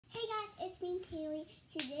it's me, Kaylee.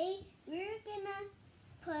 Today we're gonna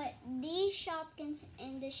put these Shopkins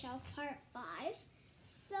in the shelf part 5.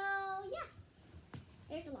 So yeah,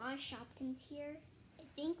 there's a lot of Shopkins here. I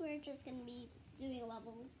think we're just gonna be doing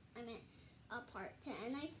part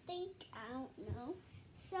 10. I don't know.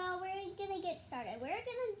 So we're gonna get started. We're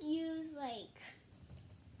gonna use like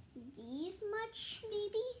these much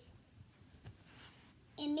maybe,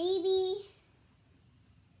 and maybe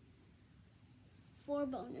 4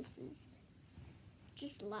 bonuses.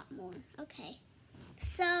 Just a lot more. Okay.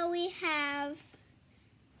 So we have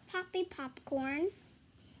Poppy Popcorn.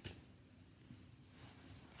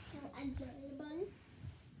 So adorable.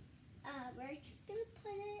 We're just gonna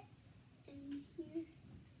put it in here.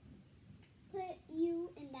 Put you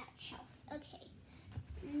in that shelf. Okay.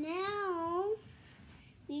 Now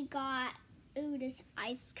we got this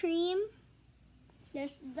ice cream.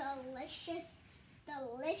 This delicious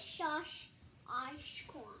ice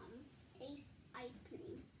cream.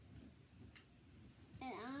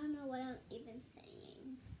 And I don't know what I'm even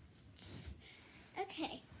saying.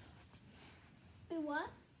 Okay. Wait, what?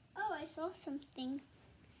 Oh, I saw something.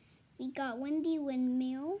 We got Windy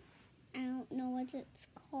Windmill. I don't know what it's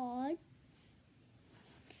called.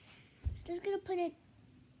 Just gonna put it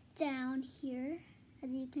down here, as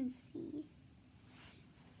you can see.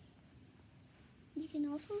 You can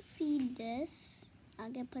also see this.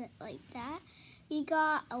 I'm gonna put it like that. We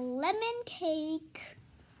got a lemon cake,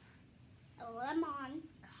 a lemon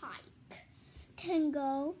cake. Can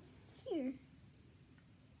go here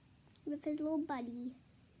with his little buddy.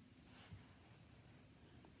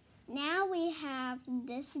 Now we have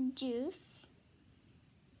this juice,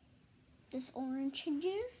 this orange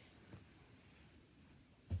juice.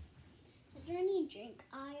 Is there any drink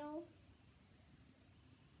aisle?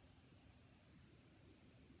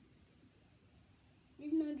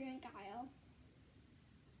 There's no drink aisle.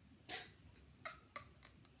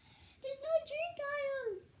 There's no drink aisle.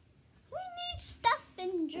 We need stuff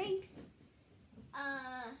and drinks.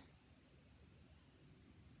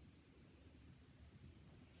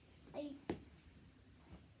 I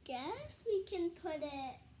guess we can put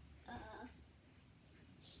it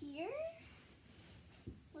here.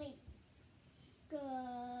 Like,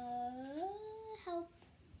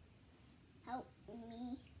 help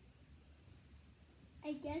me.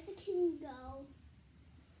 I guess it can go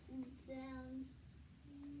down.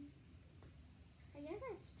 I guess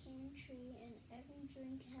that's pantry, and every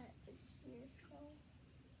drink is here, so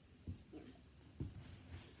yeah.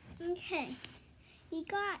 Okay, we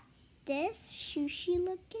got this sushi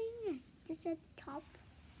looking. This at the top,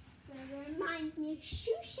 so it reminds me of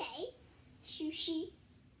sushi.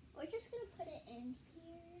 We're just gonna put it in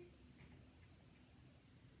here.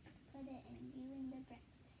 Put it in the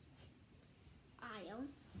breakfast aisle.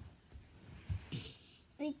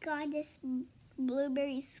 We got this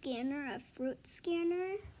blueberry scanner, a fruit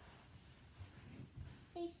scanner.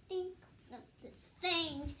 I think, no, it's a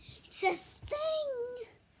thing. It's a thing.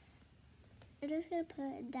 We're just gonna put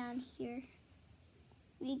it down here.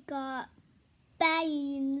 We got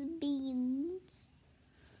beans.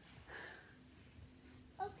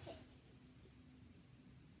 Okay.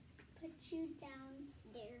 Put you down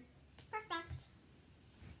there. Perfect.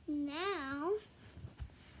 Now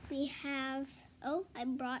we have, oh, I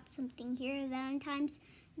brought something here. Valentine's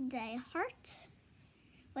Day heart.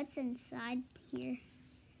 What's inside here?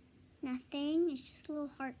 Nothing. It's just a little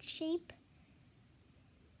heart shape.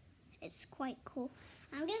 It's quite cool.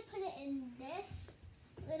 I'm gonna put it in this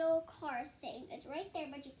little car thing. It's right there,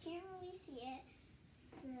 but you can't really see it.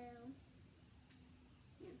 So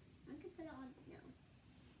yeah, I can put it on.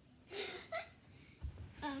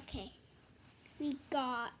 No. Okay. We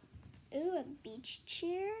got a beach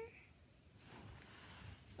chair.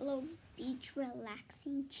 A little beach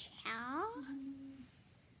relaxing chair.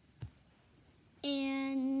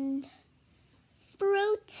 And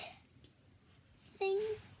fruit thing.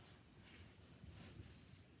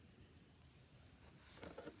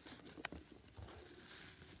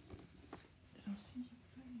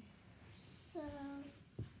 So,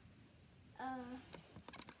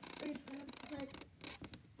 we're just gonna put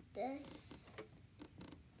this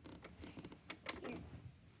here.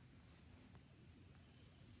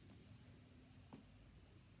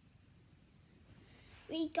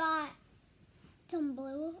 We got some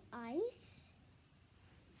blue ice.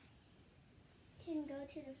 Can go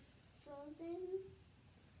to the frozen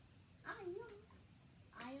frozen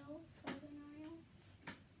aisle.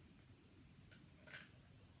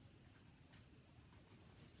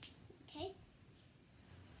 Okay.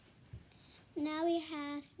 Now we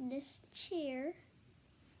have this chair.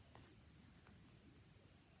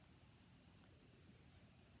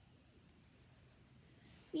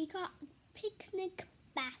 We got picnic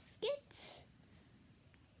basket.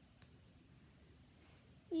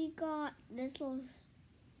 We got this little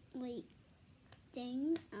like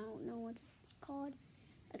thing. I don't know what it's called.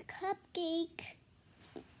 A cupcake,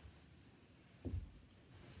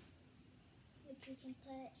 which we can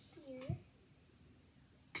put here.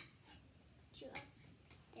 Put you up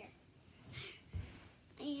there.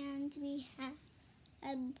 And we have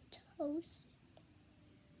a toast.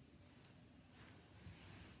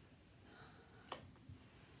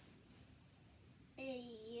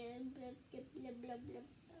 Blah, blah, blah,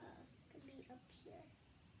 could be up here.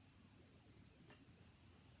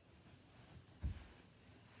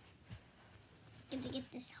 Going to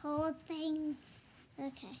get this whole thing.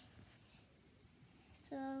 Okay.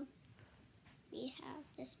 So we have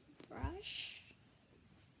this brush,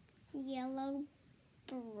 yellow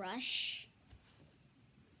brush.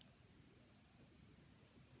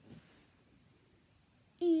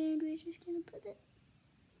 And we're just going to put it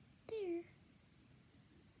there.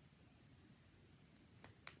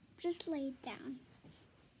 Just lay it down.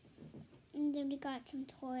 And then we got some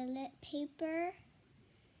toilet paper.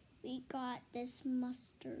 We got this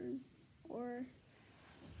mustard, or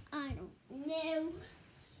I don't know.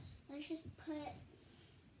 Let's just put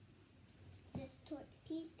this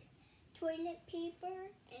toilet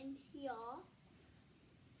paper in here.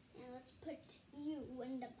 And let's put you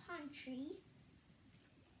in the pantry.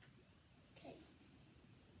 Okay.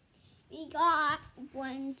 We got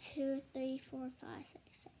 1, 2, 3, 4, 5, 6,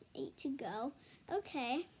 7, 8 to go.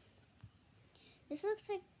 Okay. This looks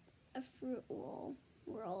like a fruit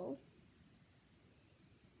roll.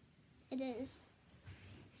 It is.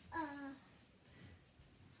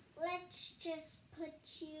 Let's just put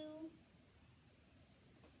you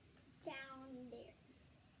down there.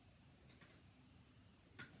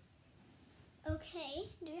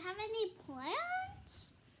 Okay, do you have any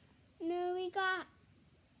plans? No, we got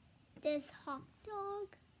this hot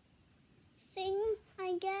dog thing,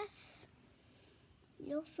 I guess.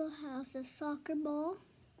 You also have the soccer ball,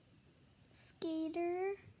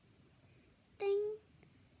 skater thing.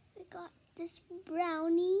 We got this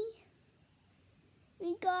brownie.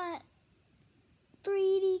 We got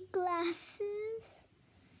 3D glasses.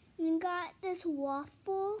 We got this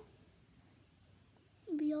waffle.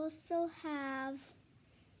 We also have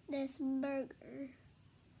this burger.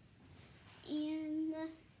 And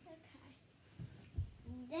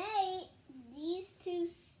these two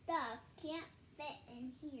stuff can't fit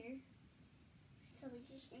in here. So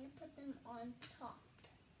we're just gonna put them on top.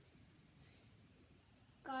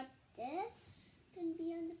 Got this, gonna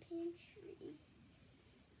be on the pantry.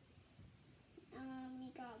 We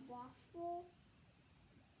got waffle.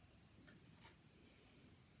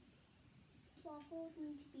 Waffles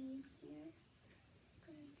need to be in here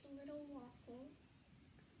because it's a little waffle.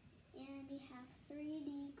 And we have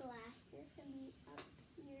 3D glasses gonna be up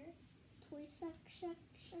here. Toy section.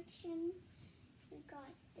 We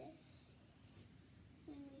got this.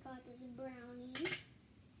 And we got this brownie.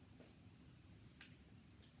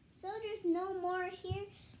 So there's no more here.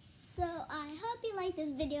 So I hope you liked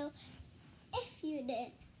this video. If you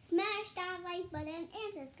did, smash that like button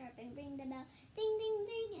and subscribe and ring the bell. Ding, ding,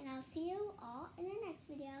 ding. And I'll see you all in the next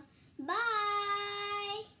video.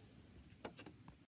 Bye!